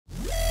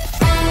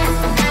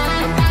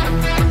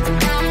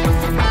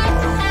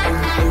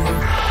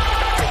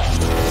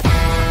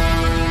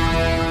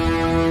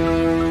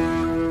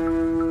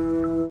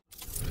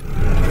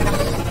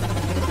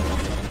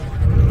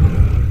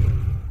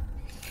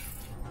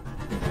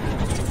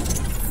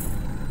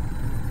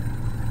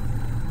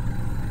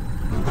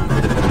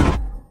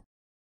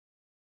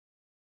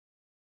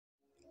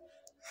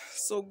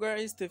So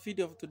guys, the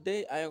video of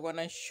today I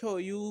wanna show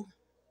you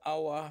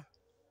our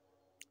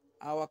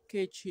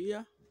cage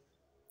here.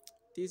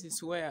 This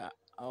is where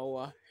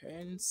our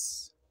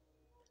hens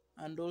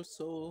and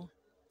also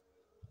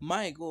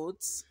my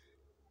goats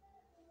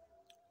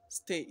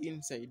stay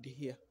inside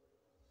here.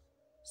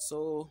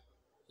 So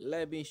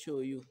let me show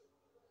you.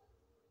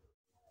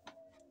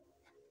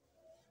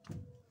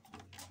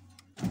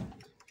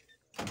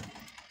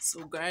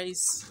 So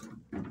guys,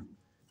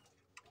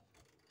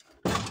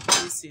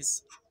 this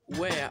is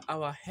where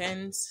our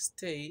hens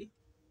stay,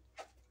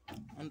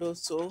 and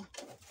also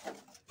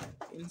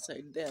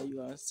inside there you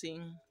are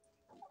seeing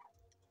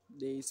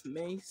there is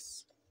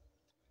maize.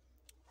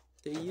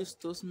 They use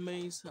those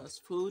maize as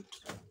food,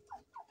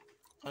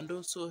 and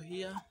also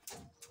here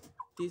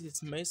this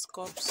is maize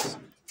cobs,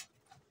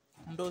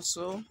 and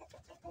also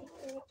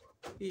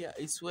here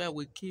is where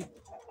we keep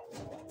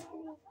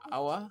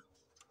our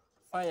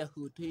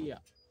firewood here.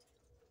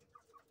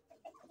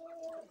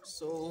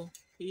 So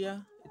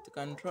here it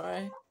can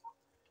dry,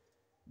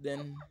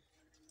 then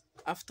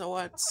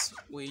afterwards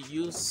we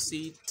use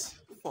it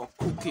for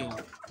cooking.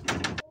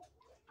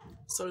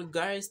 So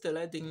guys, the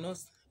lighting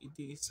knows it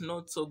is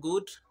not so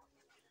good.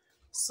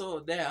 So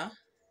there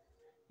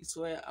is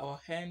where our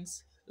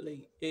hens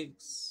lay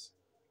eggs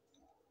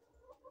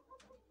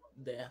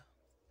there,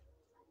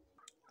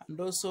 and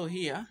also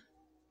here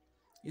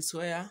is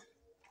where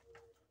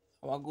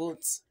our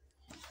goats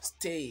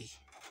stay.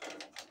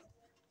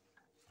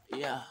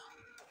 Yeah,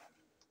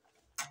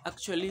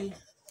 actually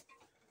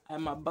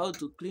I'm about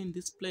to clean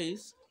this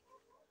place,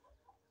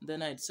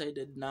 then I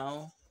decided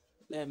now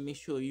let me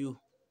show you.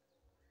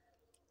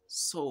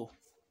 So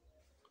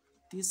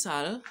these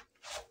are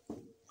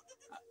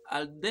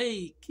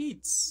they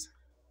kids?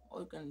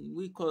 What can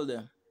we call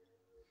them?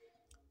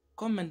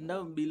 Comment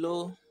down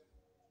below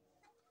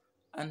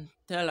and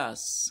tell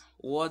us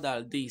what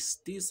are these.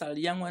 These are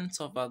young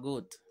ones of a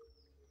goat.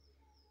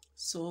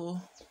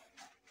 So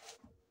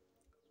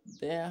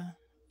there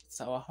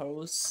is our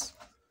house.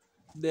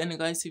 Then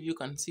guys, if you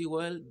can see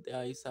well,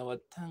 there is our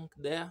tank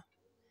there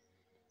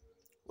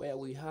where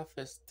we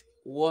harvest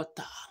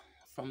water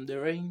from the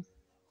rain.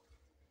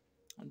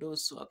 And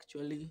also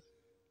actually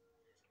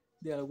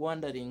they are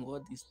wondering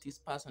what is this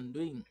person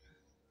doing.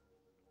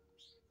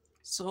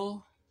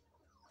 So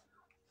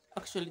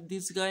actually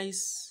these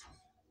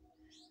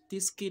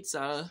kids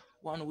are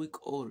 1 week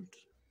old.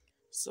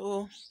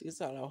 So these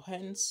are our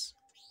hens.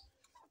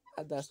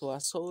 Others were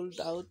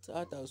sold out,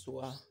 others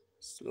were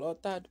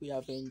slaughtered, we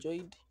have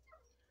enjoyed,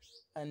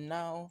 and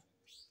now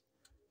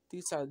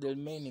these are the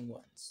remaining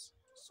ones.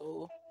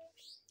 So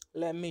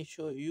let me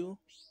show you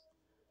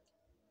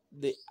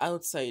the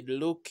outside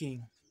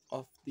looking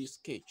of this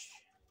cage.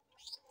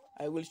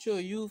 I will show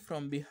you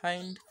from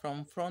behind,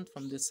 from front,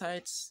 from the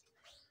sides,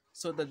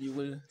 so that you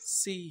will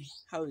see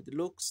how it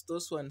looks.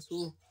 Those ones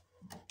who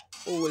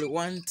will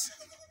want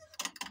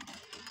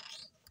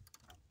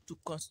to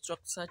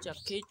construct such a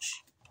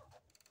cage,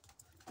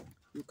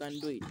 you can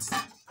do it.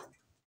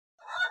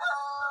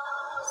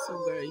 So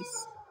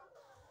guys,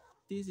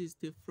 this is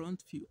the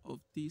front view of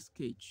this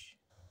cage.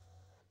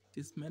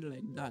 It smells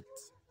like that.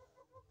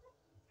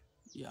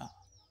 Yeah,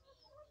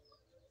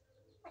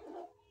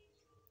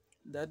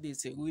 that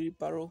is a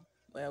wheelbarrow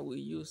where we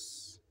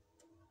use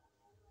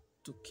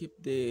to keep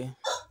the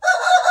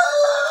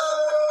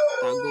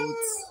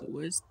goat's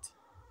waste.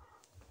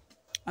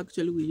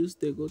 Actually we use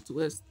the goat's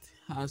waste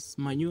as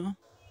manure.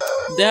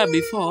 There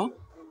before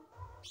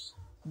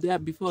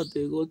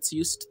the goats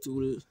used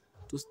to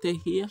stay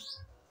here,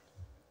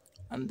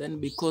 and then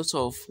because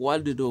of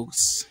wild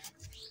dogs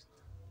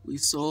we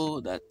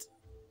saw that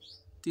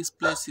this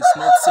place is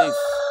not safe.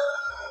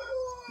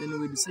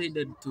 Then we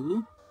decided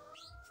to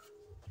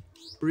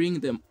bring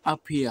them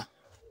up here.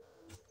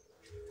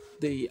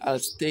 They all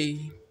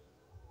stay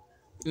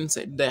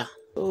inside there.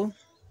 So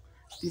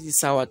this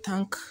is our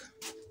tank.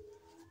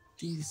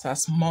 This is a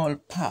small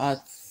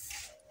part.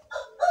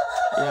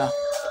 Yeah.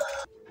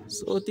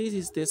 So this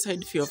is the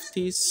side view of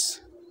this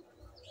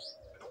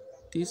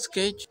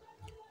cage.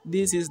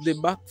 This is the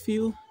back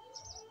view.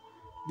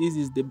 This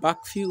is the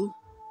back view,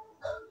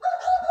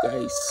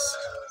 guys.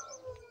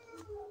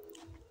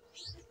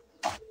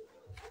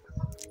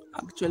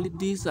 Actually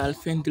these are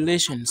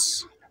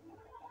ventilations.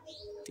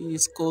 This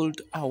is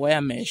called a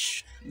wire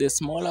mesh, the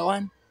smaller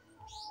one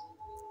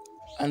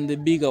and the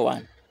bigger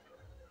one.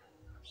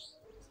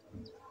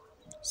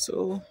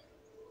 So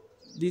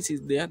this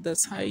is the other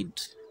side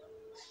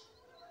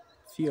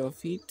view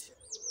of it.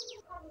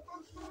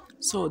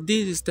 So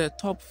this is the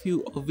top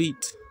view of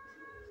it.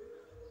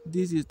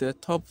 This is the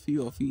top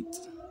view of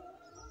it.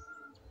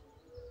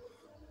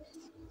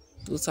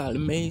 Those are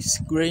maize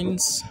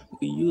grains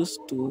we use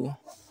to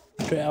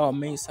dry our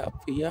maize up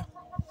here.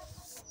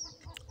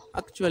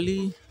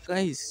 Actually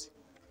guys,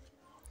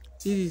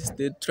 this is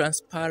the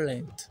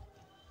translucent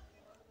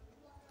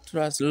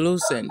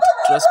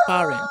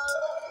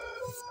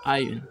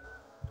iron.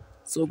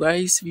 So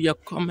guys, leave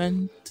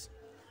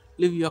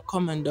your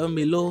comment down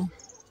below.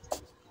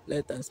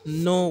 Let us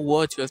know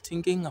what you're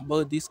thinking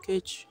about this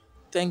cage.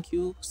 Thank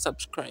you.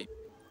 Subscribe.